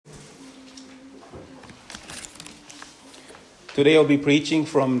Today I'll be preaching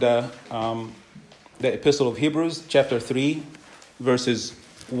from the Epistle of Hebrews, chapter 3, verses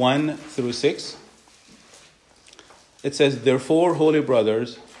 1 through 6. It says, "Therefore, holy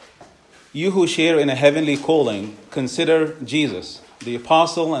brothers, you who share in a heavenly calling, consider Jesus, the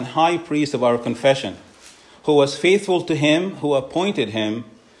apostle and high priest of our confession, who was faithful to him who appointed him,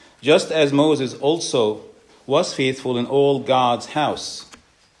 just as Moses also was faithful in all God's house.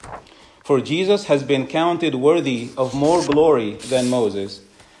 For Jesus has been counted worthy of more glory than Moses,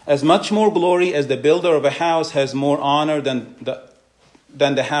 as much more glory as the builder of a house has more honor than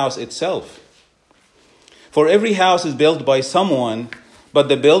the house itself. For every house is built by someone, but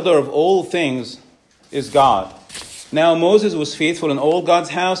the builder of all things is God. Now Moses was faithful in all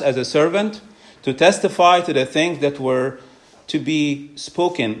God's house as a servant to testify to the things that were to be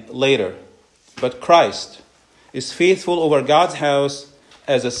spoken later. But Christ is faithful over God's house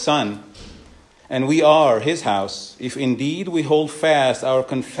as a son, and we are his house, if indeed we hold fast our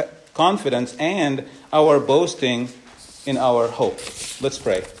confidence and our boasting in our hope." Let's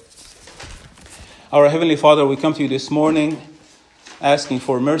pray. Our Heavenly Father, we come to you this morning asking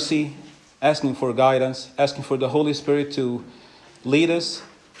for mercy, asking for guidance, asking for the Holy Spirit to lead us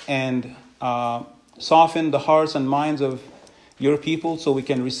and soften the hearts and minds of your people so we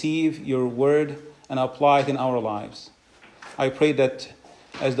can receive your word and apply it in our lives. I pray that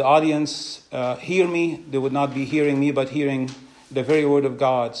as the audience hear me, they would not be hearing me, but hearing the very word of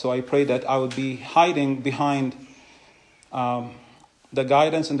God. So I pray that I would be hiding behind the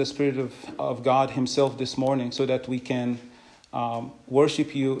guidance and the Spirit of God himself this morning so that we can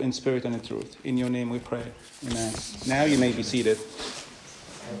worship you in spirit and in truth. In your name we pray. Amen. Now you may be seated.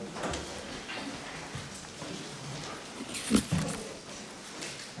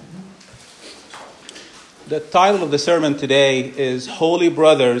 The title of the sermon today is Holy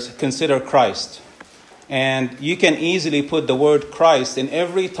Brothers, Consider Christ. And you can easily put the word Christ in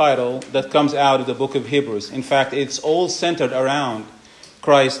every title that comes out of the book of Hebrews. In fact, it's all centered around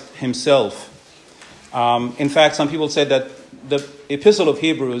Christ himself. In fact, some people said that the Epistle of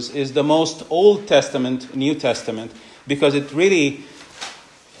Hebrews is the most Old Testament, New Testament, because it really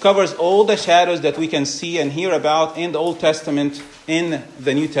covers all the shadows that we can see and hear about in the Old Testament, in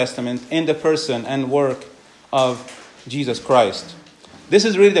the New Testament, in the person and work of Jesus Christ. This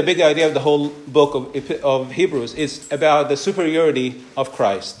is really the big idea of the whole book of Hebrews. It's about the superiority of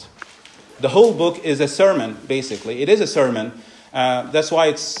Christ. The whole book is a sermon, basically. It is a sermon. That's why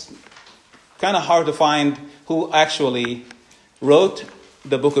it's kind of hard to find who actually wrote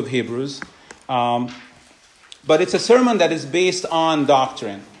the book of Hebrews. But it's a sermon that is based on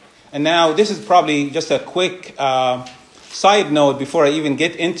doctrine. And now this is probably just a quick side note before I even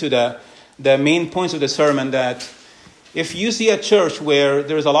get into the main points of the sermon, that if you see a church where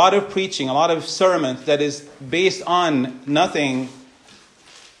there's a lot of preaching, a lot of sermons that is based on nothing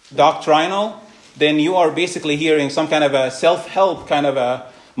doctrinal, then you are basically hearing some kind of a self-help kind of a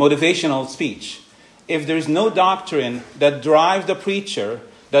motivational speech. If there's no doctrine that drives the preacher,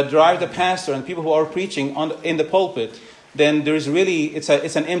 that drives the pastor and people who are preaching in the pulpit, then there's really, it's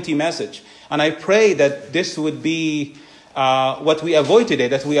an empty message. And I pray that this would be what we avoid today,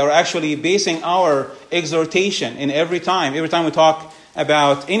 that we are actually basing our exhortation in every time we talk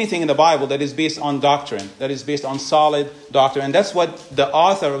about anything in the Bible that is based on doctrine, that is based on solid doctrine. And that's what the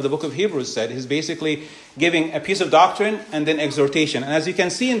author of the book of Hebrews said. He's basically giving a piece of doctrine and then exhortation. And as you can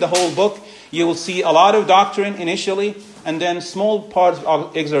see in the whole book, you will see a lot of doctrine initially and then small parts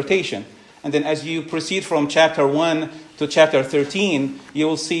of exhortation. And then as you proceed from chapter 1 to chapter 13, you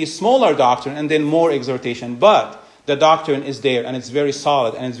will see smaller doctrine and then more exhortation. But the doctrine is there, and it's very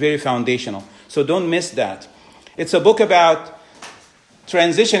solid, and it's very foundational. So don't miss that. It's a book about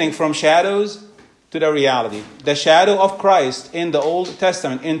transitioning from shadows to the reality. The shadow of Christ in the Old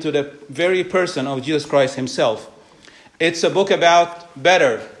Testament into the very person of Jesus Christ himself. It's a book about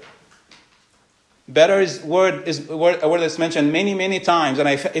better. Better is a word that's mentioned many, many times. And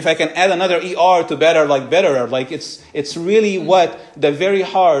if I can add another ER to better, like betterer, like it's really what the very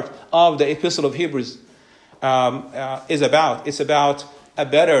heart of the Epistle of Hebrews is about. It's about a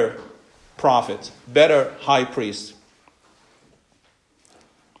better prophet, better high priest.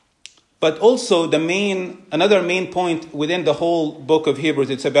 But also another main point within the whole book of Hebrews,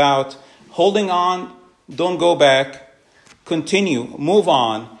 it's about holding on, don't go back, continue, move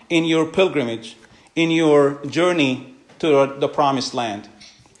on in your pilgrimage, in your journey to the promised land.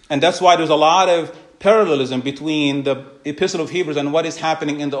 And that's why there's a lot of parallelism between the Epistle of Hebrews and what is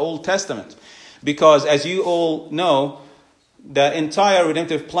happening in the Old Testament. Because as you all know, the entire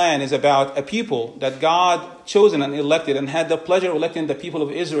redemptive plan is about a people that God chosen and elected and had the pleasure of electing the people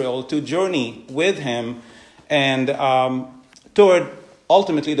of Israel to journey with him and toward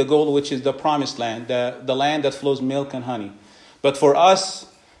ultimately the goal, which is the promised land, the land that flows milk and honey. But for us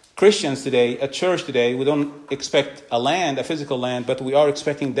Christians today, a church today, we don't expect a land, a physical land, but we are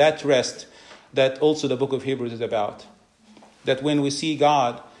expecting that rest that also the book of Hebrews is about. That when we see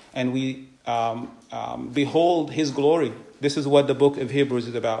God and we behold his glory, this is what the book of Hebrews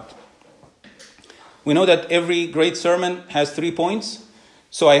is about. We know that every great sermon has 3 points.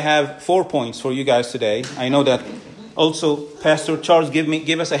 So I have 4 points for you guys today. I know that also Pastor Charles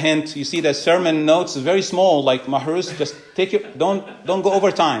give us a hint. You see the sermon notes is very small, like Mahruz. Just take your don't go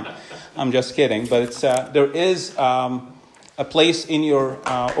over time. I'm just kidding, but it's there is a place in your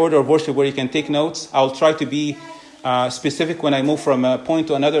order of worship where you can take notes. I'll try to be specific when I move from a point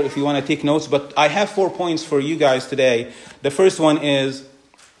to another if you want to take notes. But I have 4 points for you guys today. The first one is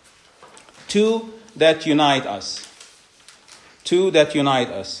 2 that unite us. 2 that unite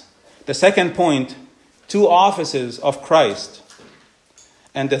us. The second point, 2 offices of Christ.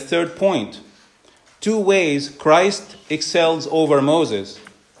 And the third point, 2 ways Christ excels over Moses.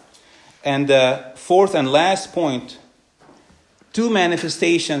 And the fourth and last point, 2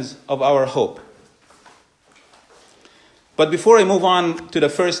 manifestations of our hope. But before I move on to the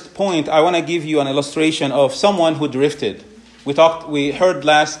first point, I want to give you an illustration of someone who drifted. We heard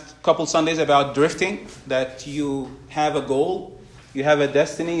last couple Sundays about drifting, that you have a goal, you have a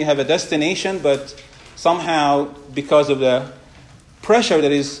destiny, you have a destination, but somehow because of the pressure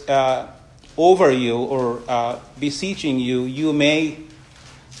that is over you or beseeching you, you may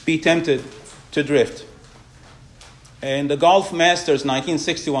be tempted to drift. In the Golf Masters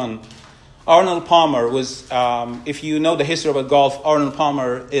 1961, Arnold Palmer was, if you know the history about golf, Arnold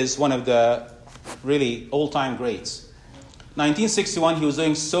Palmer is one of the really all-time greats. 1961, he was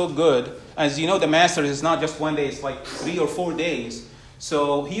doing so good. As you know, the Masters is not just one day, it's like 3 or 4 days.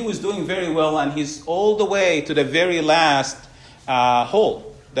 So he was doing very well, and he's all the way to the very last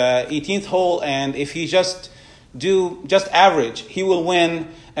hole, the 18th hole. And if he just average, he will win,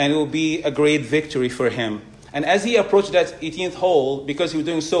 and it will be a great victory for him. And as he approached that 18th hole, because he was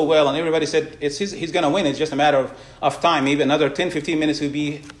doing so well, and everybody said he's going to win, it's just a matter of time. Maybe another 10, 15 minutes he'll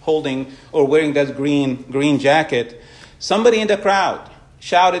be holding or wearing that green jacket. Somebody in the crowd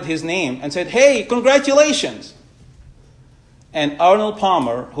shouted his name and said, "Hey, congratulations!" And Arnold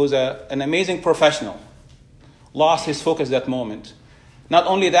Palmer, who's an amazing professional, lost his focus that moment. Not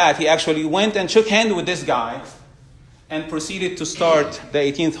only that, he actually went and shook hands with this guy and proceeded to start the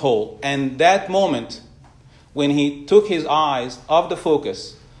 18th hole. And that moment, when he took his eyes off the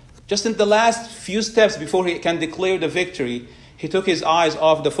focus, just in the last few steps before he can declare the victory, he took his eyes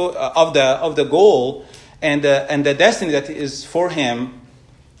off the goal and the destiny that is for him.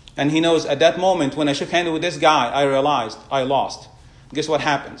 And he knows at that moment, when I shook hands with this guy, I realized I lost. Guess what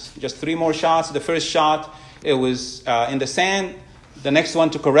happens? Just 3 more shots. The first shot, it was in the sand. The next one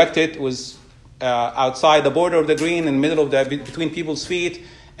to correct it was outside the border of the green, in the middle of between people's feet.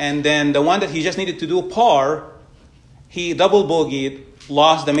 And then the one that he just needed to do par, he double bogeyed,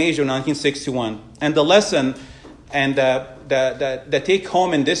 lost the major in 1961. And the lesson and the take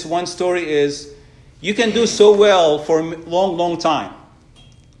home in this one story is, you can do so well for a long, long time.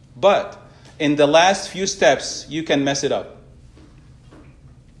 But in the last few steps, you can mess it up.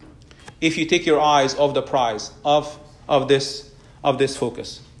 If you take your eyes off the prize, of this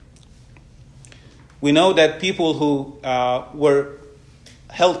focus. We know that people who were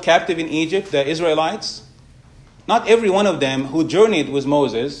held captive in Egypt, the Israelites, not every one of them who journeyed with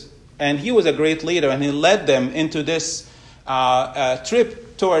Moses, and he was a great leader, and he led them into this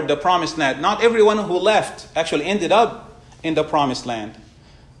trip toward the promised land. Not everyone who left actually ended up in the promised land.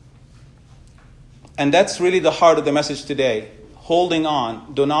 And that's really the heart of the message today. Holding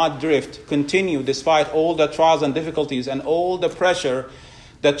on, do not drift, continue despite all the trials and difficulties and all the pressure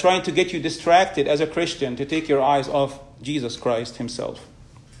that trying to get you distracted as a Christian to take your eyes off Jesus Christ himself.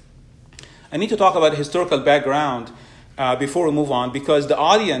 I need to talk about historical background before we move on, because the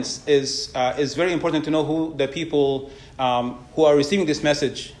audience is very important to know who the people who are receiving this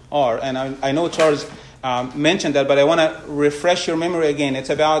message are. And I know Charles mentioned that, but I want to refresh your memory again. It's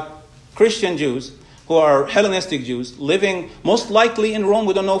about Christian Jews who are Hellenistic Jews living most likely in Rome.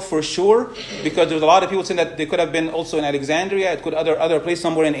 We don't know for sure, because there's a lot of people saying that they could have been also in Alexandria. It could other place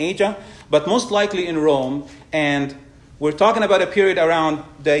somewhere in Asia, but most likely in Rome. And we're talking about a period around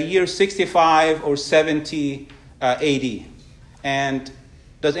the year 65 or 70 AD. And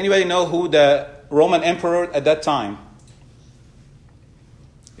does anybody know who the Roman emperor at that time?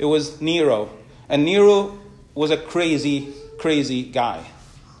 It was Nero. And Nero was a crazy, crazy guy.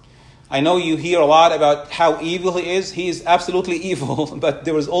 I know you hear a lot about how evil he is. He is absolutely evil, but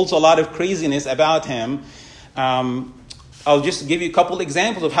there was also a lot of craziness about him. I'll just give you a couple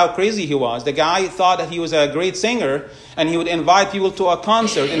examples of how crazy he was. The guy thought that he was a great singer, and he would invite people to a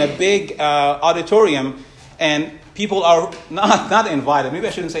concert in a big auditorium, and people are not invited. Maybe I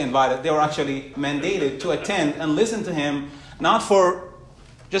shouldn't say invited. They were actually mandated to attend and listen to him, not for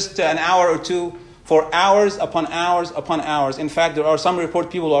just an hour or two, for hours upon hours upon hours. In fact, there are some report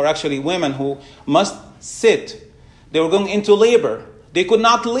people are actually women who must sit. They were going into labor. They could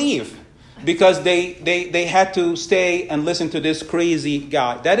not leave because they had to stay and listen to this crazy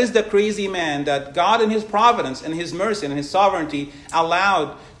guy. That is the crazy man that God in his providence and his mercy and his sovereignty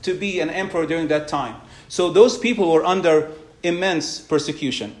allowed to be an emperor during that time. So those people were under immense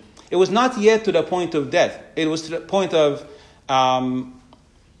persecution. It was not yet to the point of death. It was to the point of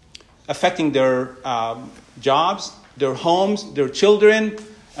affecting their jobs, their homes, their children,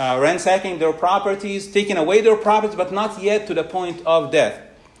 ransacking their properties, taking away their properties, but not yet to the point of death.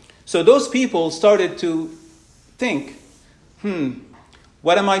 So those people started to think,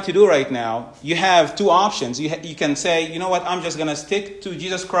 what am I to do right now? You have two options. You can say, you know what, I'm just going to stick to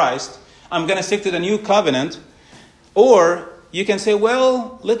Jesus Christ. I'm going to stick to the new covenant. Or you can say,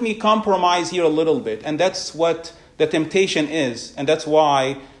 well, let me compromise here a little bit. And that's what the temptation is. And that's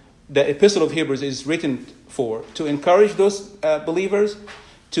why the Epistle of Hebrews is written for, to encourage those believers,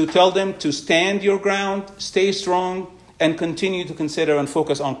 to tell them to stand your ground, stay strong, and continue to consider and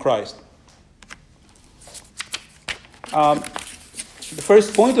focus on Christ. The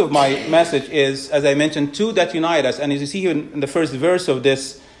first point of my message is, as I mentioned, two that unite us. And as you see here in the first verse of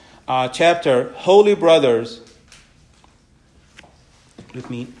this chapter, holy brothers. Let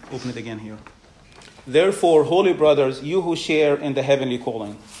me open it again here. Therefore, holy brothers, you who share in the heavenly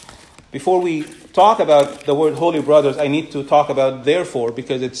calling. Before we talk about the word holy brothers, I need to talk about therefore,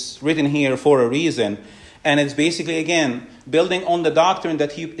 because it's written here for a reason. And it's basically, again, building on the doctrine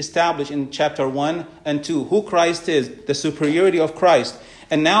that he established in chapter 1 and 2, who Christ is, the superiority of Christ.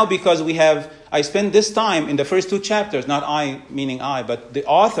 And now because I spent this time in the first two chapters, not I, meaning I, but the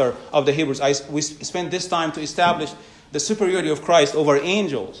author of the Hebrews, we spent this time to establish the superiority of Christ over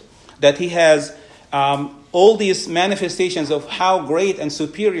angels, that he has all these manifestations of how great and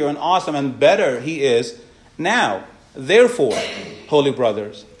superior and awesome and better he is. Now, therefore, holy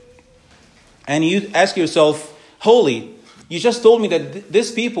brothers, and you ask yourself, holy, you just told me that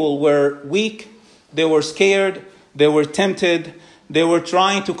these people were weak, they were scared, they were tempted, they were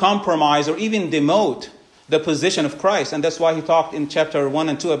trying to compromise or even demote the position of Christ. And that's why he talked in chapter 1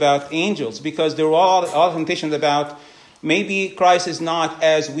 and 2 about angels, because there were all temptations about maybe Christ is not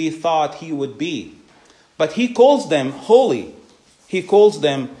as we thought he would be. But he calls them holy. He calls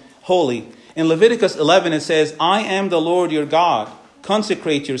them holy. In Leviticus 11 it says, I am the Lord your God.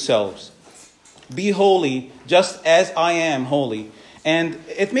 Consecrate yourselves. Be holy just as I am holy. And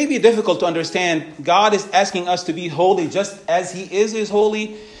it may be difficult to understand. God is asking us to be holy just as he is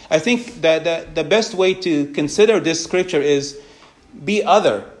holy. I think that the best way to consider this scripture is be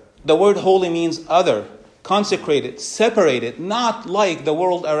other. The word holy means other, consecrated, separated, not like the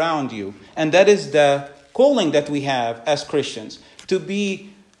world around you. And that is the calling that we have as Christians, to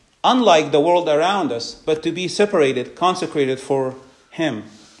be unlike the world around us, but to be separated, consecrated for him.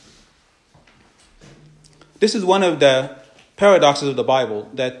 This is one of the paradoxes of the Bible,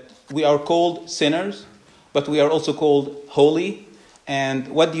 that we are called sinners, but we are also called holy. And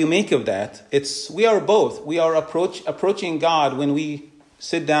what do you make of that? We are both. We are approaching God when we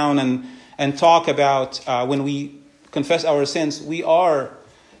sit down and talk about, when we confess our sins, we are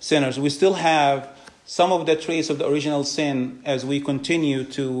sinners. We still have some of the traits of the original sin as we continue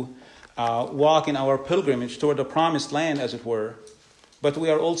to walk in our pilgrimage toward the promised land, as it were. But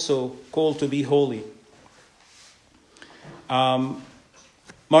we are also called to be holy.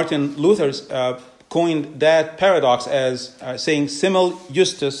 Martin Luther coined that paradox as saying simul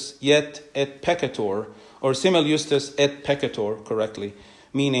justus yet et peccator, or simul justus et peccator, correctly,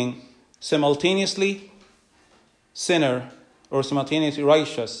 meaning simultaneously sinner or simultaneously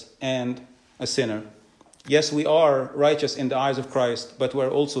righteous and a sinner. Yes, we are righteous in the eyes of Christ, but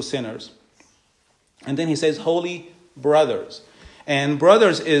we're also sinners. And then he says, holy brothers. And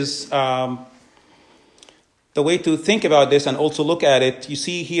brothers is the way to think about this and also look at it. You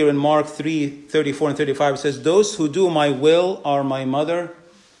see here in Mark 3:34 and 35, it says, those who do my will are my mother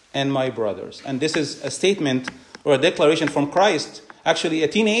and my brothers. And this is a statement or a declaration from Christ, actually a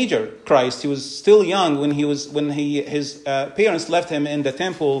teenager Christ. He was still young when his parents left him in the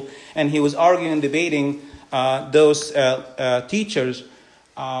temple, and he was arguing and debating those teachers.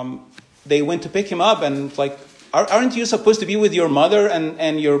 They went to pick him up and like, aren't you supposed to be with your mother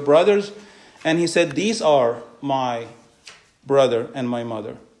and your brothers? And he said, these are my brother and my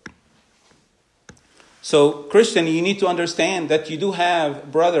mother. So, Christian, you need to understand that you do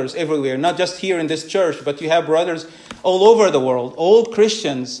have brothers everywhere, not just here in this church, but you have brothers all over the world. All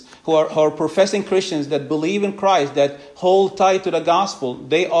Christians who are professing Christians that believe in Christ, that hold tight to the gospel,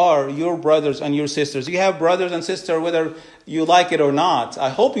 they are your brothers and your sisters. You have brothers and sisters whether you like it or not. I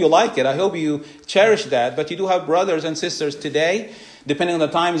hope you like it. I hope you cherish that. But you do have brothers and sisters today, depending on the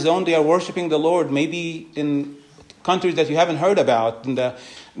time zone, they are worshiping the Lord, maybe in countries that you haven't heard about,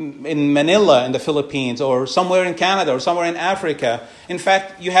 in Manila in the Philippines, or somewhere in Canada, or somewhere in Africa. In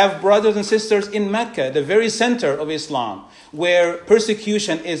fact, you have brothers and sisters in Mecca, the very center of Islam, where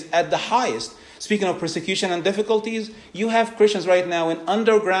persecution is at the highest. Speaking of persecution and difficulties, you have Christians right now in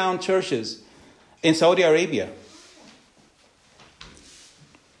underground churches in Saudi Arabia.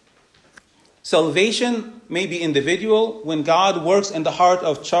 Salvation may be individual. When God works in the heart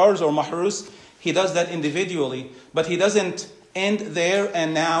of Charles or Mahrous, he does that individually, but he doesn't end there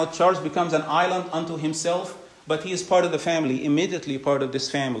and now Charles becomes an island unto himself, but he is part of the family, immediately part of this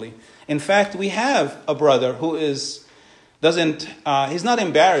family. In fact, we have a brother who he's not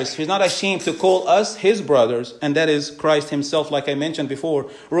embarrassed, he's not ashamed to call us his brothers, and that is Christ himself, like I mentioned before.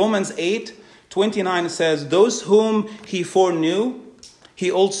 Romans 8:29 says, those whom he foreknew,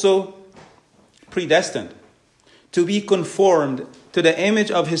 he also predestined to be conformed to the image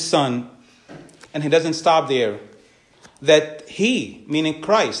of his Son. And he doesn't stop there. That he, meaning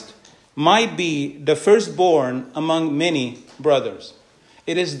Christ, might be the firstborn among many brothers.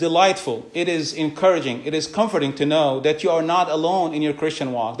 It is delightful, it is encouraging, it is comforting to know that you are not alone in your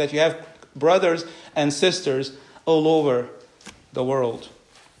Christian walk, that you have brothers and sisters all over the world.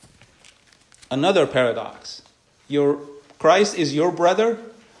 Another paradox. Christ is your brother,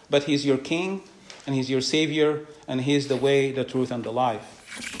 but he's your king, and he's your savior, and he's the way, the truth, and the life.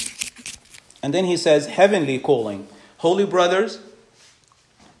 And then he says, heavenly calling. Holy brothers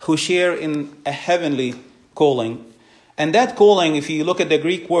who share in a heavenly calling. And that calling, if you look at the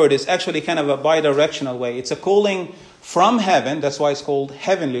Greek word, is actually kind of a bidirectional way. It's a calling from heaven. That's why it's called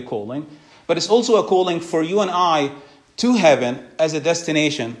heavenly calling. But it's also a calling for you and I to heaven as a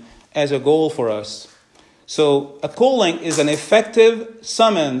destination, as a goal for us. So a calling is an effective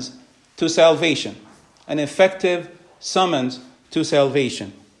summons to salvation. An effective summons to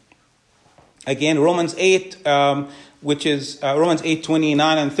salvation. Again, Romans 8, which is Romans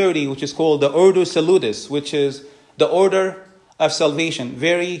 8:29 and 30, which is called the Ordo Salutis, which is the order of salvation.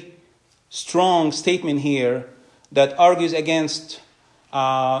 Very strong statement here that argues against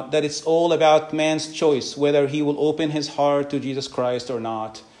that it's all about man's choice, whether he will open his heart to Jesus Christ or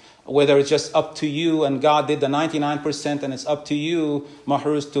not, whether it's just up to you and God did the 99% and it's up to you,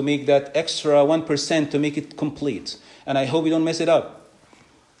 Mahrous, to make that extra 1% to make it complete. And I hope you don't mess it up.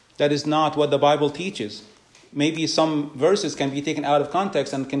 That is not what the Bible teaches. Maybe some verses can be taken out of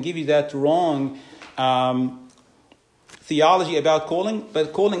context and can give you that wrong theology about calling.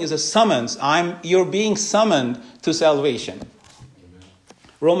 But calling is a summons. You're being summoned to salvation. Amen.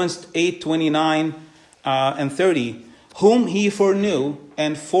 Romans 8:29 and 30. Whom he foreknew,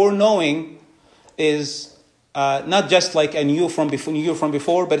 and foreknowing is not just like a knew from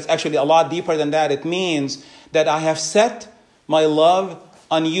before, but it's actually a lot deeper than that. It means that I have set my love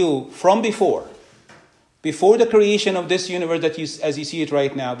on you from before the creation of this universe as you see it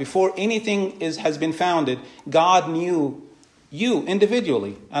right now, before anything has been founded, God knew you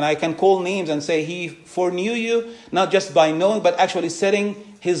individually. And I can call names and say he foreknew you, not just by knowing, but actually setting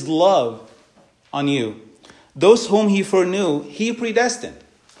his love on you. Those whom he foreknew, he predestined.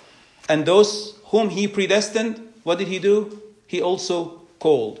 And those whom he predestined, what did he do? He also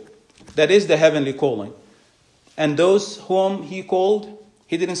called. That is the heavenly calling. And those whom he called,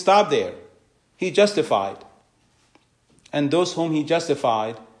 he didn't stop there. He justified. And those whom he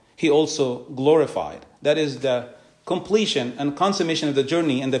justified, he also glorified. That is the completion and consummation of the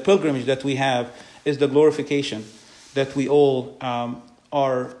journey and the pilgrimage that we have, is the glorification that we all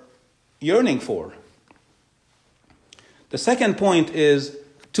are yearning for. The second point is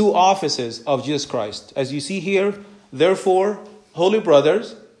two offices of Jesus Christ. As you see here, therefore, holy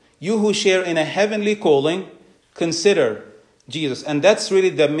brothers, you who share in a heavenly calling, consider Jesus. And that's really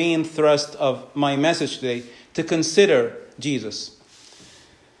the main thrust of my message today, to consider Jesus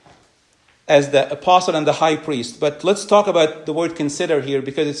as the apostle and the high priest. But let's talk about the word consider here,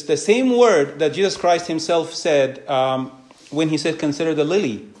 because it's the same word that Jesus Christ himself said when he said consider the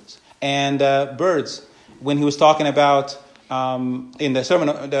lilies and birds, when he was talking about in the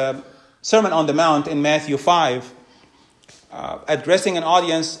Sermon on the Mount in Matthew 5, addressing an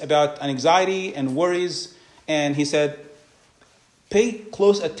audience about anxiety and worries. And he said, pay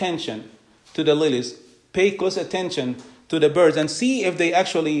close attention to the lilies, pay close attention to the birds, and see if they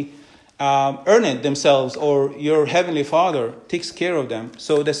actually earn it themselves, or your heavenly Father takes care of them.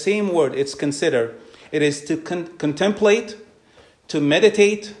 So the same word, it's consider. It is to contemplate, to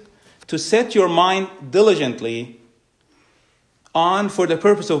meditate, to set your mind diligently on for the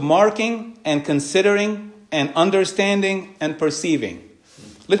purpose of marking and considering and understanding and perceiving.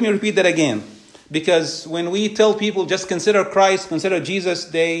 Let me repeat that again. Because when we tell people just consider Christ, consider Jesus,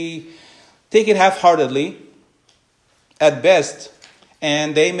 they take it half-heartedly at best.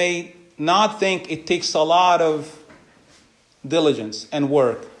 And they may not think it takes a lot of diligence and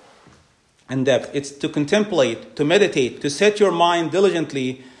work and depth. It's to contemplate, to meditate, to set your mind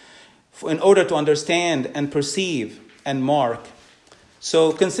diligently in order to understand and perceive and mark.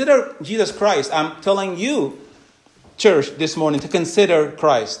 So consider Jesus Christ. I'm telling you, church, this morning to consider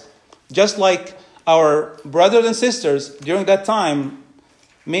Christ. Just like our brothers and sisters during that time,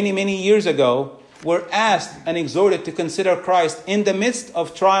 many, many years ago, were asked and exhorted to consider Christ in the midst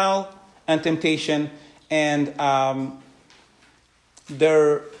of trial and temptation, and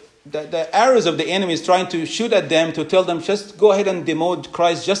the arrows of the enemy is trying to shoot at them to tell them, just go ahead and demote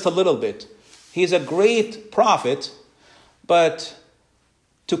Christ just a little bit. He's a great prophet, but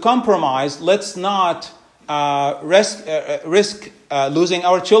to compromise, let's not risk losing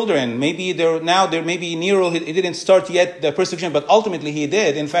our children. Maybe maybe Nero, he didn't start yet the persecution, but ultimately he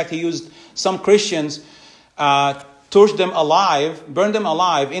did. In fact, he used some Christians, torched them alive, burned them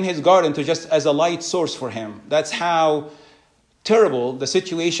alive in his garden to just as a light source for him. That's how terrible the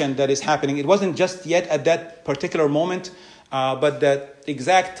situation that is happening. It wasn't just yet at that particular moment, but that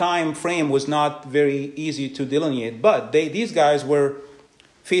exact time frame was not very easy to delineate. But these guys were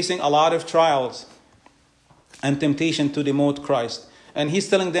facing a lot of trials and temptation to demote Christ. And he's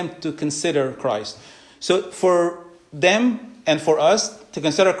telling them to consider Christ. So for them and for us to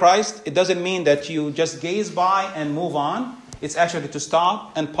consider Christ, it doesn't mean that you just gaze by and move on. It's actually to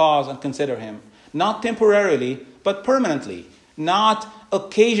stop and pause and consider him. Not temporarily, but permanently. Not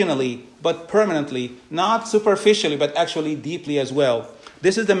occasionally, but permanently. Not superficially, but actually deeply as well.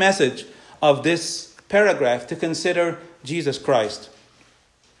 This is the message of this paragraph, to consider Jesus Christ.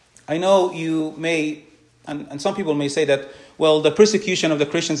 I know you may, and some people may say that, well, the persecution of the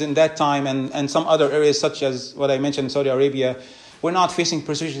Christians in that time and some other areas such as what I mentioned in Saudi Arabia, we're not facing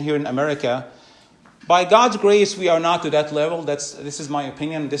persecution here in America. By God's grace, we are not to that level. This is my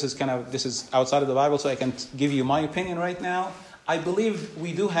opinion. This is outside of the Bible, so I can give you my opinion right now. I believe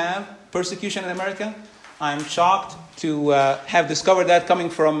we do have persecution in America. I'm shocked to have discovered that coming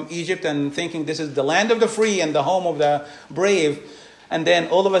from Egypt and thinking this is the land of the free and the home of the brave. And then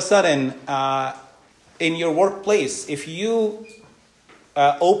all of a sudden, in your workplace, if you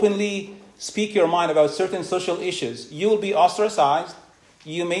openly speak your mind about certain social issues, you will be ostracized,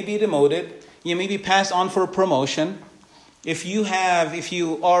 you may be demoted, you may be passed on for promotion. If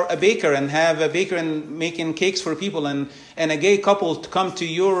you are a baker and have a baker and making cakes for people, and a gay couple to come to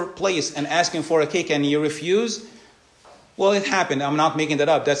your place and asking for a cake and you refuse, well, it happened. I'm not making that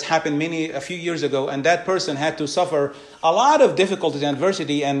up. That's happened a few years ago, and that person had to suffer a lot of difficulties and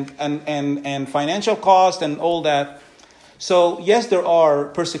adversity and financial cost and all that. So yes, there are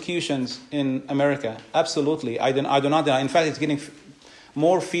persecutions in America. Absolutely, I do not deny. In fact, it's getting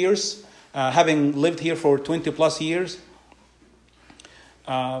more fierce. Having lived here for 20 plus years,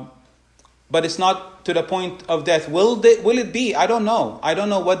 but it's not to the point of death. Will it be? I don't know. I don't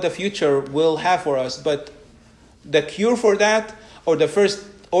know what the future will have for us, but the cure for that, or the first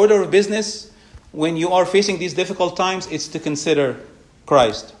order of business when you are facing these difficult times, is to consider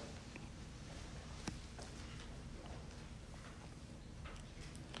Christ.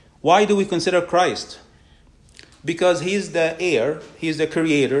 Why do we consider Christ? Because he's the heir, he's the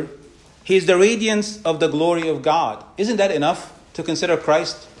creator, he's the radiance of the glory of God. Isn't that enough to consider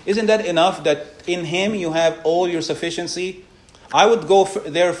Christ? Isn't that enough that in him you have all your sufficiency? I would go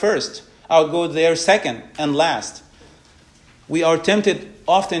there first. I would go there second and last. We are tempted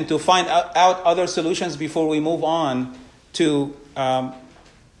often to find out other solutions before we move on to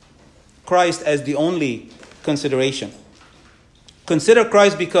Christ as the only consideration. Consider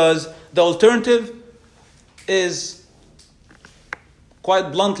Christ because the alternative is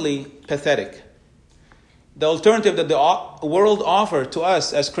quite bluntly pathetic. The alternative that the world offers to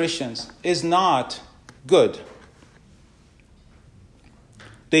us as Christians is not good.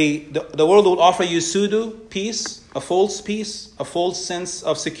 The world will offer you pseudo peace, a false sense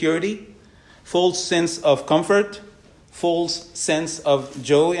of security, false sense of comfort, false sense of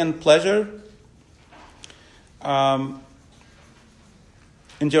joy and pleasure.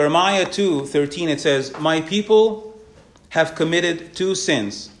 In Jeremiah 2:13 it says, "My people have committed two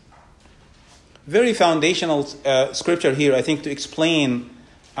sins." Very foundational scripture here, I think, to explain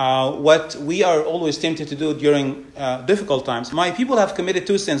what we are always tempted to do during difficult times. My people have committed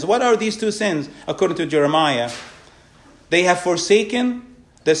 2 sins. What are these 2 sins according to Jeremiah? They have forsaken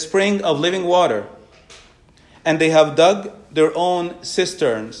the spring of living water, and they have dug their own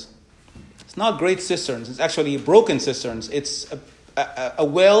cisterns. It's not great cisterns. It's actually broken cisterns. It's a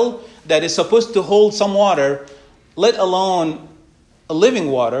well that is supposed to hold some water, let alone a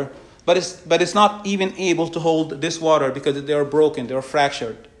living water, but it's not even able to hold this water because they are broken, they are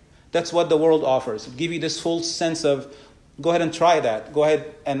fractured. That's what the world offers. Give you this full sense of, go ahead and try that. Go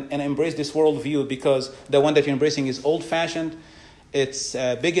ahead and embrace this worldview, because the one that you're embracing is old-fashioned, it's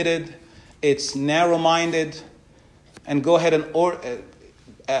bigoted, it's narrow-minded, and go ahead and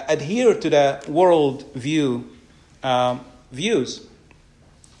adhere to the world views.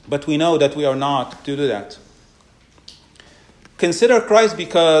 But we know that we are not to do that. Consider Christ,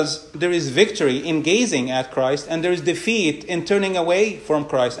 because there is victory in gazing at Christ, and there is defeat in turning away from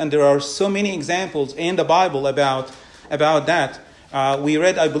Christ. And there are so many examples in the Bible about that. We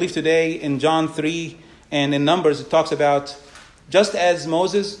read, I believe today, in John 3 and in Numbers, it talks about just as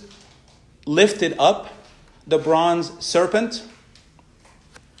Moses lifted up the bronze serpent,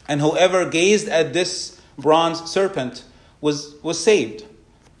 and whoever gazed at this bronze serpent was saved.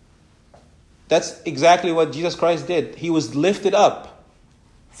 That's exactly what Jesus Christ did. He was lifted up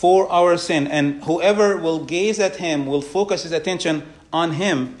for our sin. And whoever will gaze at him, will focus his attention on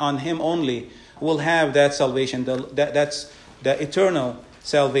him only, will have that salvation. That's the eternal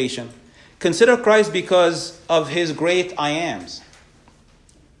salvation. Consider Christ because of his great I ams.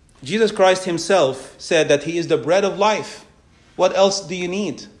 Jesus Christ himself said that he is the bread of life. What else do you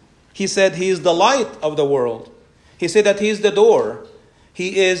need? He said he is the light of the world. He said that he is the door.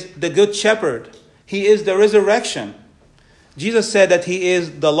 He is the good shepherd. He is the resurrection. Jesus said that he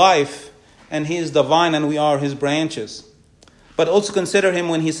is the life, and he is the vine, and we are his branches. But also consider him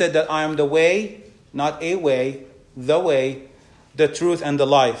when he said that I am the way, not a way, the truth, and the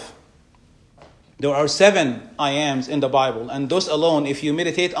life. There are 7 I ams in the Bible, and those alone, if you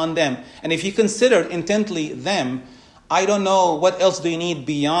meditate on them, and if you consider intently them, I don't know what else do you need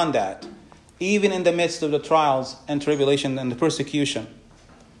beyond that, even in the midst of the trials and tribulation and the persecution.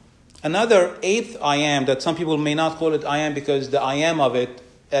 Another 8th I am that some people may not call it I am, because the I am of it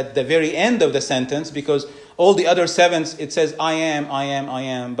at the very end of the sentence, because all the other 7s it says I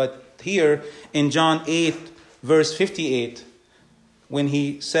am. But here in John 8 verse 58, when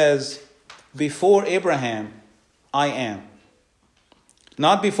he says, before Abraham I am.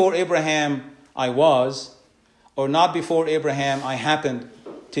 Not before Abraham I was, or not before Abraham I happened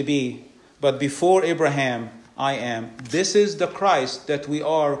to be, but before Abraham I am. This is the Christ that we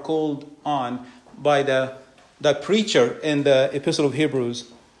are called on by the preacher in the Epistle of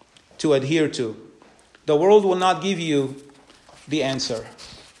Hebrews to adhere to. The world will not give you the answer.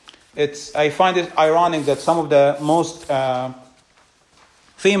 I find it ironic that some of the most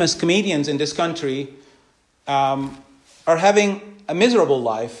famous comedians in this country are having a miserable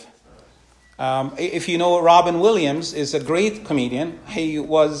life. If you know, Robin Williams is a great comedian. He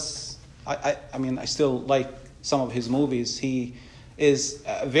was, I still like some of his movies. He is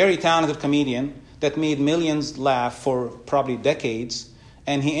a very talented comedian that made millions laugh for probably decades.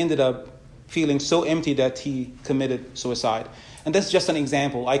 And he ended up feeling so empty that he committed suicide. And that's just an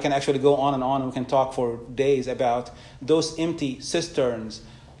example. I can actually go on, and we can talk for days about those empty cisterns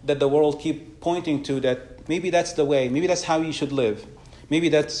that the world keep pointing to, that maybe that's the way, maybe that's how you should live. Maybe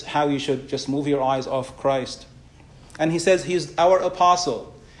that's how you should just move your eyes off Christ. And he says he's our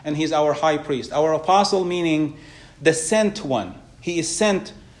apostle and he's our high priest. Our apostle meaning the sent one. He is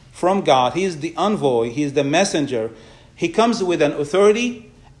sent from God. He is the envoy. He is the messenger. He comes with an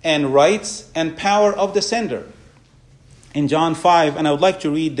authority and rights and power of the sender. In John 5, and I would like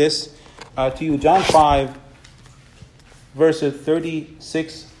to read this to you, John 5, verses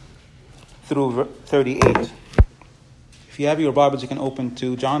 36 through 38. If you have your Bibles, you can open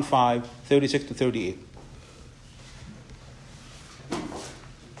to John 5, 36 to 38.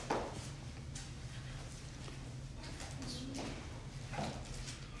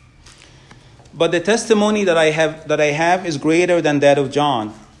 But the testimony that I have is greater than that of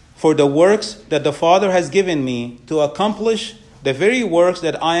John. For the works that the Father has given me to accomplish, the very works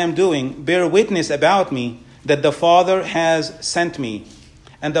that I am doing, bear witness about me that the Father has sent me.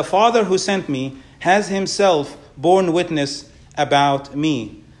 And the Father who sent me has himself borne witness about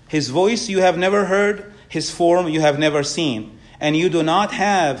me. His voice you have never heard, his form you have never seen. And you do not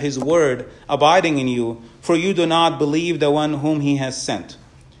have his word abiding in you, for you do not believe the one whom he has sent.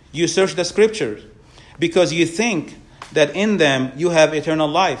 You search the scriptures, because you think that in them you have eternal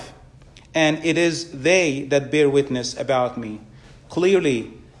life, and it is they that bear witness about me.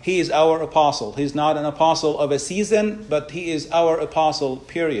 Clearly, He is our apostle. He's not an apostle of a season, but he is our apostle,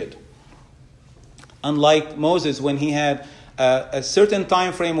 period. Unlike Moses, when he had a certain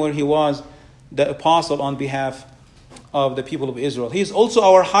time frame where he was the apostle on behalf of the people of Israel. He is also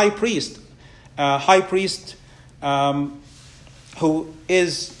our high priest. Who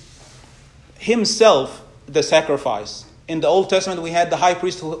is himself the sacrifice. In the Old Testament, we had the high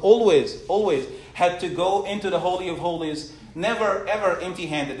priest who always had to go into the Holy of Holies, never ever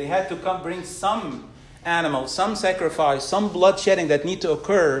empty-handed. They had to come bring some animal, some sacrifice, some blood shedding that need to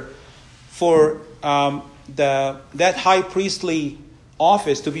occur for that high priestly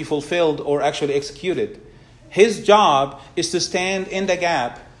office to be fulfilled or actually executed. His job is to stand in the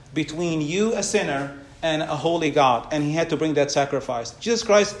gap between you, a sinner, and a holy God. And he had to bring that sacrifice. Jesus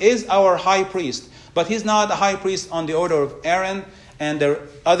Christ is our high priest. But he's not a high priest on the order of Aaron and the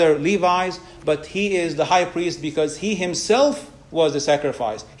other Levites. But he is the high priest because he himself was the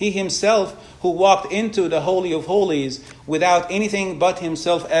sacrifice. He himself who walked into the Holy of Holies without anything but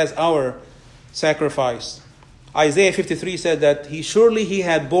himself as our sacrifice. Isaiah 53 said that surely he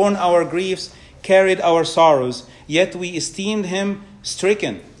had borne our griefs, carried our sorrows, yet we esteemed him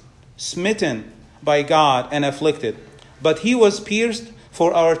stricken, smitten by God, and afflicted. But he was pierced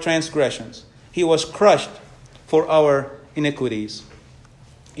for our transgressions. He was crushed for our iniquities.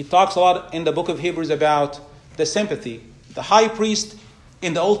 It talks a lot in the book of Hebrews about the sympathy. The high priest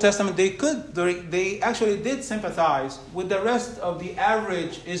in the Old Testament, they actually did sympathize with the rest of the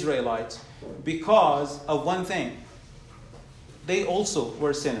average Israelites because of one thing. They also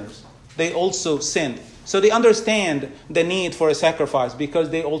were sinners. They also sinned. So they understand the need for a sacrifice because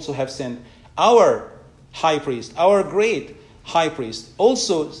they also have sinned. Our high priest, our great high priest,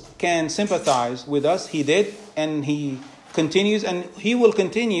 also can sympathize with us. He did, and he continues, and he will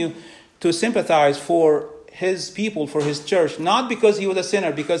continue to sympathize for his people, for his church, not because he was a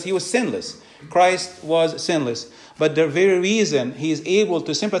sinner, because he was sinless. Christ was sinless. But the very reason he is able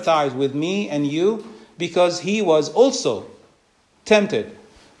to sympathize with me and you, because he was also tempted,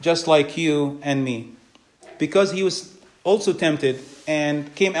 just like you and me. Because he was also tempted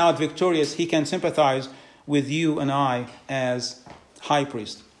and came out victorious, he can sympathize with you and I as high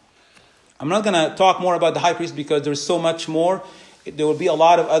priest. I'm not going to talk more about the high priest because there's so much more. There will be a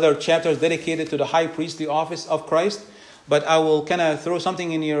lot of other chapters dedicated to the high priestly office of Christ. But I will kind of throw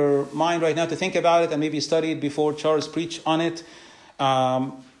something in your mind right now to think about it and maybe study it before Charles preach on it.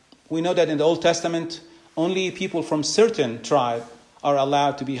 We know that in the Old Testament, only people from certain tribe are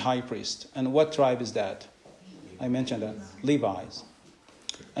allowed to be high priest. And what tribe is that? I mentioned that. Levites.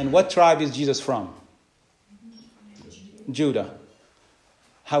 And what tribe is Jesus from? Judah.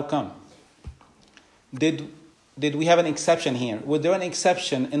 How come? Did we have an exception here? Was there an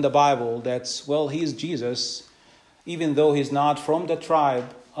exception in the Bible that's, well, he's Jesus, even though he's not from the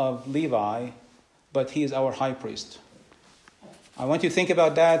tribe of Levi, but he is our high priest? I want you to think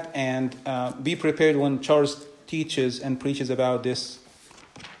about that and be prepared when Charles teaches and preaches about this.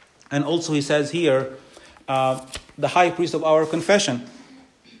 And also he says here, the high priest of our confession.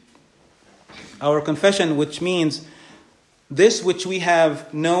 Our confession, which means this which we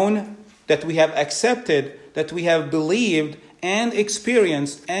have known, that we have accepted, that we have believed and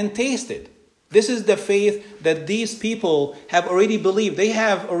experienced and tasted. This is the faith that these people have already believed. They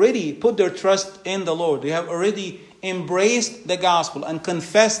have already put their trust in the Lord. They have already embraced the gospel and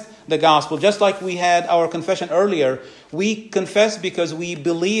confessed the gospel. Just like we had our confession earlier, we confess because we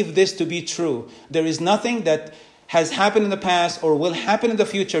believe this to be true. There is nothing that has happened in the past or will happen in the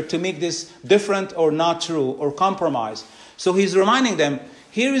future to make this different or not true or compromise. So he's reminding them,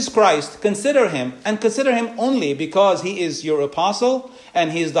 here is Christ, consider him, and consider him only because he is your apostle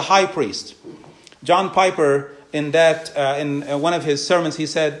and he is the high priest. John Piper, in one of his sermons, he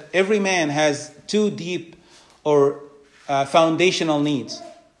said, every man has two deep or foundational needs.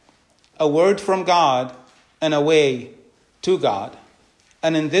 A word from God and a way to God.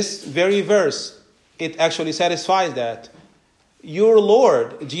 And in this very verse, it actually satisfies that. Your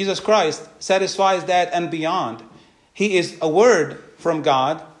Lord, Jesus Christ, satisfies that and beyond. He is a word from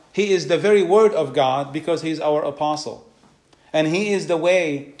God. He is the very word of God because he's our apostle. And he is the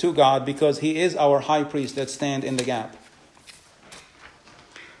way to God because he is our high priest that stand in the gap.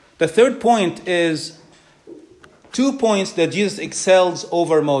 The third point is 2 points that Jesus excels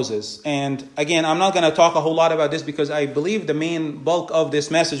over Moses. And again, I'm not going to talk a whole lot about this because I believe the main bulk of this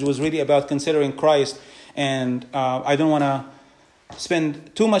message was really about considering Christ. And I don't want to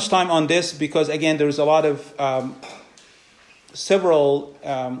spend too much time on this because, again, there's a lot of several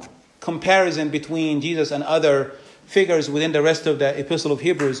comparison between Jesus and other figures within the rest of the Epistle of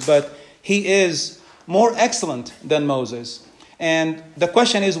Hebrews. But he is more excellent than Moses. And the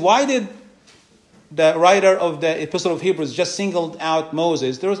question is, why did the writer of the Epistle of Hebrews just singled out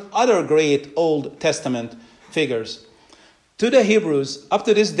Moses? There was other great Old Testament figures. To the Hebrews, up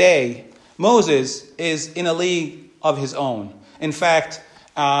to this day, Moses is in a league of his own. In fact,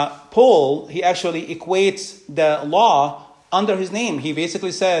 Paul, he actually equates the law under his name. He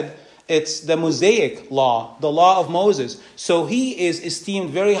basically said it's the Mosaic law, the law of Moses. So he is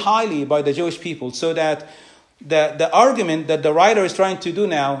esteemed very highly by the Jewish people, so that the argument that the writer is trying to do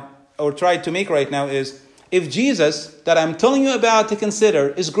now, or tried to make right now, is if Jesus, that I'm telling you about to consider,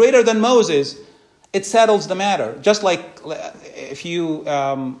 is greater than Moses, it settles the matter. Just like if you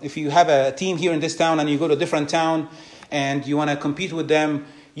have a team here in this town and you go to a different town and you want to compete with them,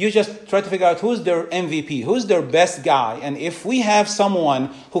 you just try to figure out who's their MVP, who's their best guy. And if we have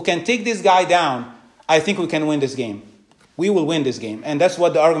someone who can take this guy down, I think we can win this game. We will win this game. And that's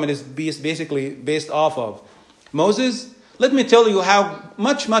what the argument is basically based off of. Moses, let me tell you how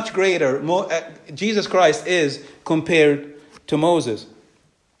much, much greater Jesus Christ is compared to Moses.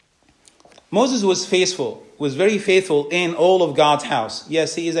 Moses was faithful, was very faithful in all of God's house.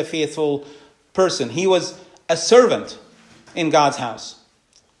 Yes, he is a faithful person. He was a servant in God's house.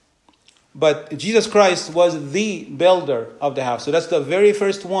 But Jesus Christ was the builder of the house. So that's the very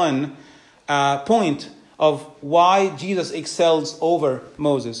first point of why Jesus excels over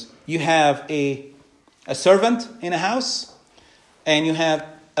Moses. You have a servant in a house, and you have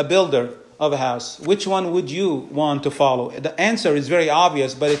a builder of a house. Which one would you want to follow? The answer is very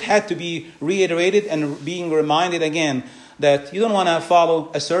obvious, but it had to be reiterated and being reminded again that you don't want to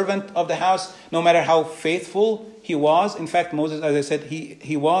follow a servant of the house, no matter how faithful he was. In fact, Moses, as I said,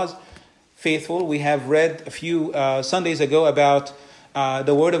 he was faithful. We have read a few Sundays ago about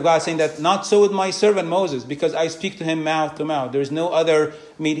the word of God saying that not so with my servant Moses, because I speak to him mouth to mouth. There is no other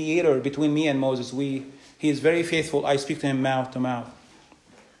mediator between me and Moses. He is very faithful. I speak to him mouth to mouth.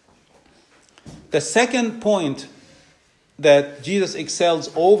 The second point that Jesus excels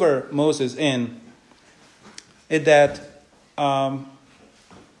over Moses in is that I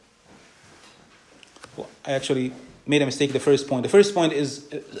actually made a mistake. The first point is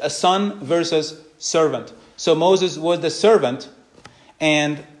a son versus servant. So Moses was the servant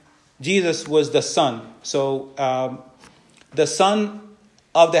and Jesus was the son. So the son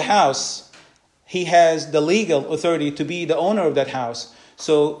of the house, he has the legal authority to be the owner of that house.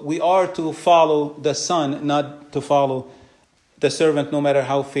 So we are to follow the son, not to follow the servant, no matter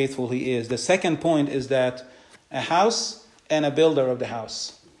how faithful he is. The second point is that a house and a builder of the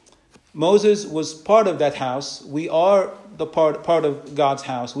house. Moses was part of that house. We are the part of God's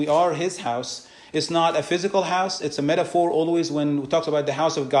house. We are his house. It's not a physical house. It's a metaphor always when we talk about the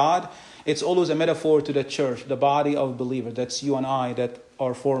house of God. It's always a metaphor to the church, the body of believers. That's you and I that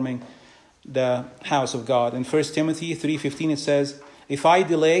are forming the house of God. In 1 Timothy 3:15 it says, if I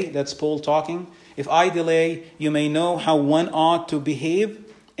delay, that's Paul talking, if I delay, you may know how one ought to behave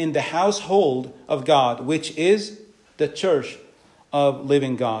in the household of God, which is the church of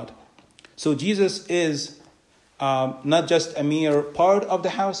living God. So Jesus is not just a mere part of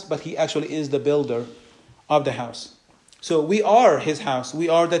the house, but he actually is the builder of the house. So we are his house. We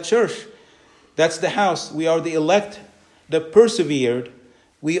are the church. That's the house. We are the elect, the persevered.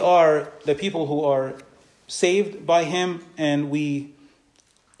 We are the people who are saved by him, and we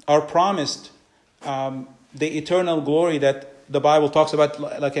are promised the eternal glory that the Bible talks about,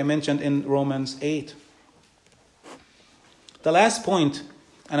 like I mentioned in Romans 8. The last point,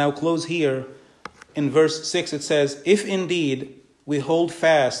 and I'll close here, in verse 6 it says, if indeed we hold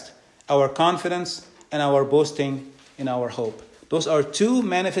fast our confidence and our boasting in our hope. Those are two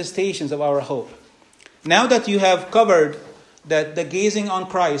manifestations of our hope. Now that you have covered that the gazing on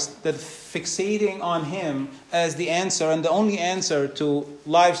Christ, the fixating on him as the answer and the only answer to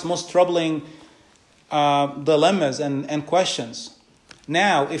life's most troubling dilemmas and questions.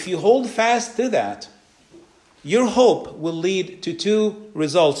 Now, if you hold fast to that, your hope will lead to two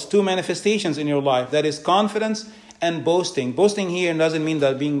results, two manifestations in your life. That is confidence and boasting. Boasting here doesn't mean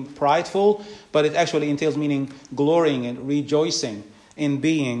that being prideful, but it actually entails meaning glorying and rejoicing in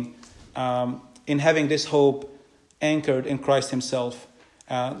being, in having this hope anchored in Christ himself.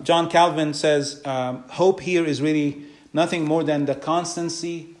 John Calvin says, hope here is really nothing more than the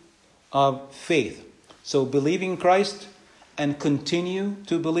constancy of faith. So believing Christ and continue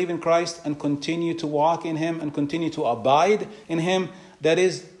to believe in Christ and continue to walk in him and continue to abide in him, that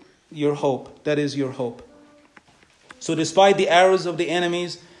is your hope. That is your hope. So despite the arrows of the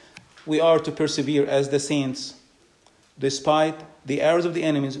enemies, we are to persevere as the saints. Despite the arrows of the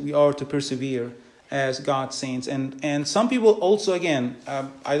enemies, we are to persevere as God's saints. And some people also, again,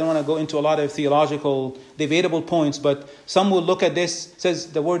 I don't want to go into a lot of theological debatable points, but some will look at this,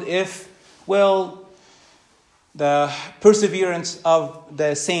 says the word if, well, the perseverance of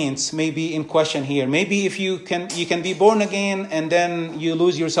the saints may be in question here. Maybe if you can be born again and then you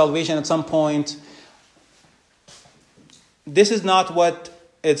lose your salvation at some point. This is not what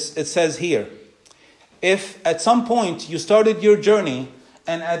it says here. If at some point you started your journey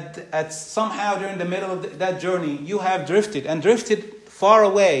and at somehow during the middle of that journey you have drifted far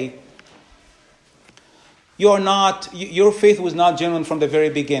away, your faith was not genuine from the very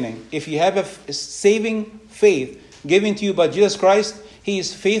beginning. If you have a saving faith given to you by Jesus Christ, He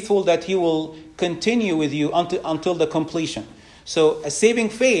is faithful that He will continue with you until the completion. So a saving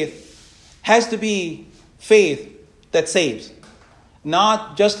faith has to be faith that saves.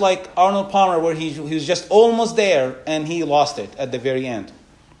 Not just like Arnold Palmer, where he was just almost there and he lost it at the very end.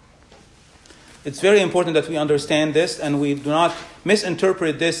 It's very important that we understand this and we do not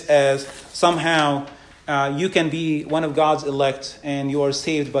misinterpret this as somehow you can be one of God's elect and you are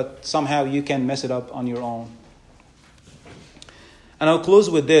saved, but somehow you can mess it up on your own. And I'll close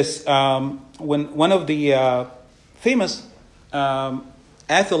with this. When one of the famous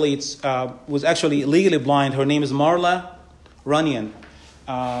athletes was actually legally blind, her name is Marla Runyan.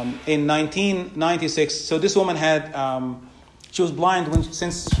 In 1996, so this woman had, she was blind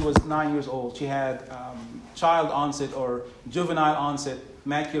since she was 9 years old. She had child onset or juvenile onset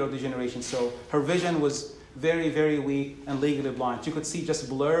macular degeneration. So her vision was very, very weak and legally blind. She could see just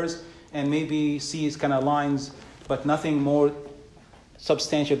blurs and maybe sees kind of lines, but nothing more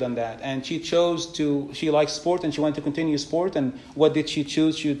substantial than that. And she likes sport and she wanted to continue sport. And what did she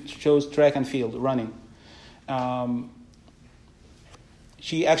choose? She chose track and field, running.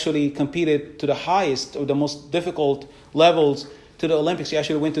 She actually competed to the highest or the most difficult levels to the Olympics. She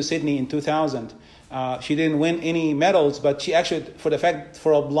actually went to Sydney in 2000. She didn't win any medals, but she actually,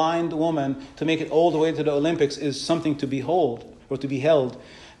 for a blind woman to make it all the way to the Olympics is something to behold or to be held.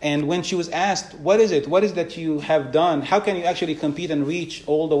 And when she was asked, what is it that you have done? How can you actually compete and reach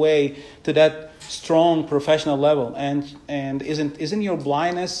all the way to that strong professional level? And isn't your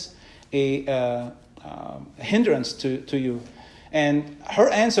blindness a hindrance to you? And her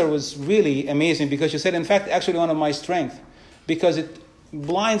answer was really amazing because she said, in fact, actually one of my strengths, because it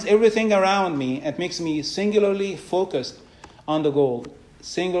blinds everything around me. It makes me singularly focused on the goal,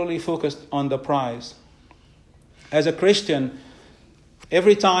 singularly focused on the prize. As a Christian,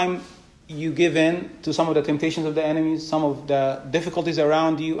 every time you give in to some of the temptations of the enemy, some of the difficulties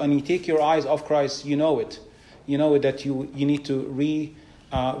around you, and you take your eyes off Christ, you know it. You know it that you need to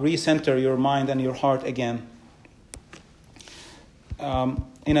recenter your mind and your heart again.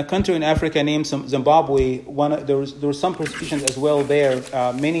 In a country in Africa named Zimbabwe, there was some persecutions as well there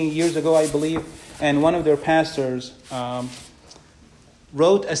many years ago, I believe, and one of their pastors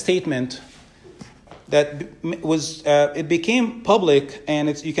wrote a statement that was it became public,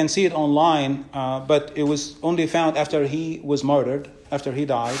 and you can see it online, but it was only found after he was martyred, after he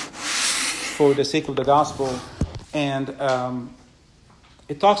died, for the sake of the gospel, and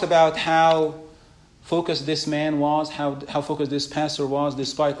it talks about how focused this man was, how focused this pastor was,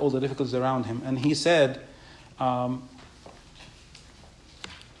 despite all the difficulties around him. And he said, I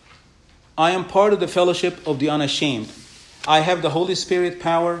am part of the fellowship of the unashamed. I have the Holy Spirit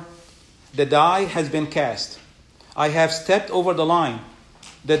power. The die has been cast. I have stepped over the line.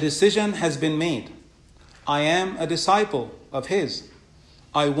 The decision has been made. I am a disciple of His.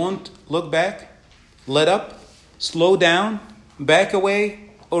 I won't look back, let up, slow down, back away,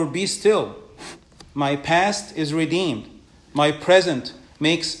 or be still. My past is redeemed. My present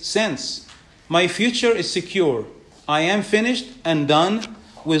makes sense. My future is secure. I am finished and done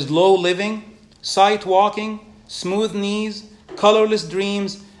with low living, sight walking, smooth knees, colorless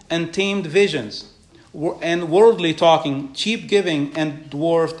dreams, and tamed visions, and worldly talking, cheap giving, and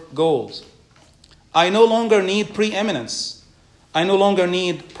dwarfed goals. I no longer need preeminence. I no longer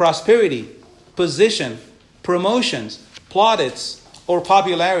need prosperity, position, promotions, plaudits, or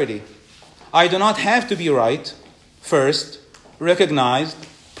popularity. I do not have to be right, first, recognized,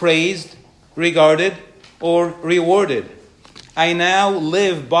 praised, regarded, or rewarded. I now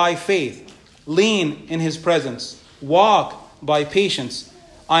live by faith, lean in His presence, walk by patience.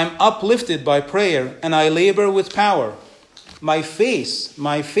 I am uplifted by prayer, and I labor with power. My face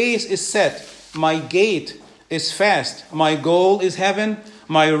is set. My gait is fast. My goal is heaven.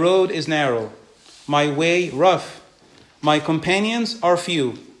 My road is narrow. My way rough. My companions are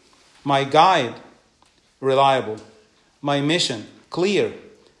few. My guide, reliable. My mission, clear.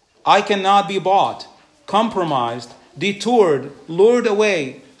 I cannot be bought, compromised, detoured, lured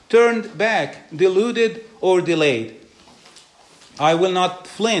away, turned back, deluded, or delayed. I will not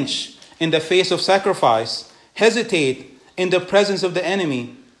flinch in the face of sacrifice, hesitate in the presence of the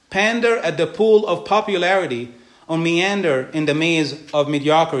enemy, pander at the pool of popularity, or meander in the maze of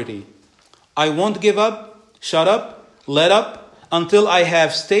mediocrity. I won't give up, shut up, let up, until I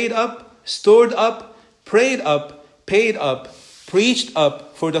have stayed up, stored up, prayed up, paid up, preached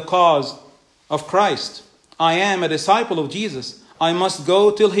up for the cause of Christ. I am a disciple of Jesus. I must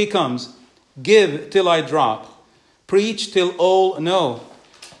go till he comes, give till I drop, preach till all know,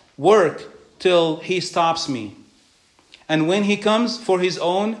 work till he stops me. And when he comes for his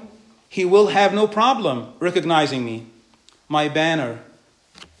own, he will have no problem recognizing me. My banner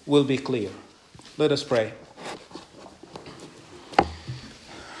will be clear. Let us pray.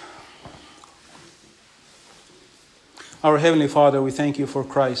 Our Heavenly Father, we thank you for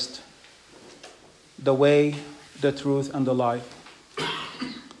Christ, the way, the truth, and the life.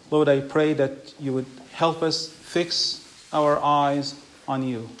 Lord, I pray that you would help us fix our eyes on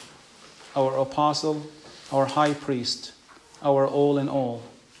you, our apostle, our high priest, our all in all.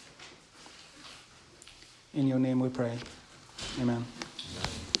 In your name we pray. Amen.